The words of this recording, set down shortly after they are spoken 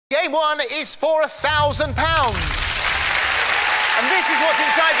Game 1 is for £1,000. And this is what's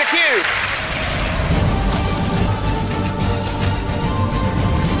inside the cube.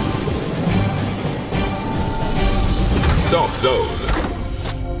 Stop zone.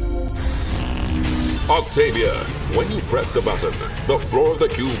 Octavia, when you press the button, the floor of the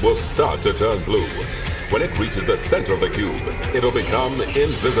cube will start to turn blue. When it reaches the center of the cube, it'll become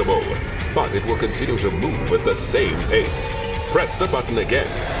invisible, but it will continue to move with the same pace. Press the button again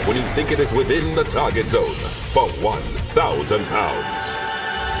when you think it is within the target zone for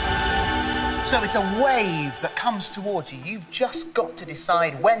 £1,000. So it's a wave that comes towards you. You've just got to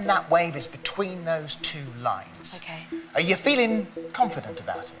decide when that wave is between those two lines. Okay. Are you feeling confident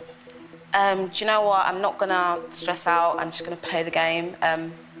about it? Do you know what? I'm not going to stress out. I'm just going to play the game.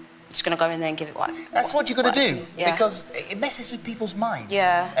 I'm just going to go in there and give it what... That's what you've got to do, yeah. because it messes with people's minds.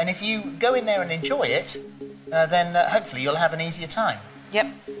 Yeah. And if you go in there and enjoy it, then hopefully you'll have an easier time. Yep.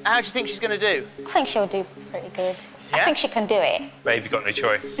 How do you think she's going to do? I think she'll do pretty good. Yeah? I think she can do it. Babe, you've got no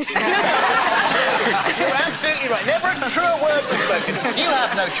choice. You're absolutely right. Never a truer word was spoken. You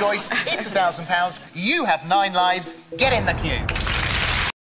have no choice. It's £1,000. You have 9 lives. Get in the queue.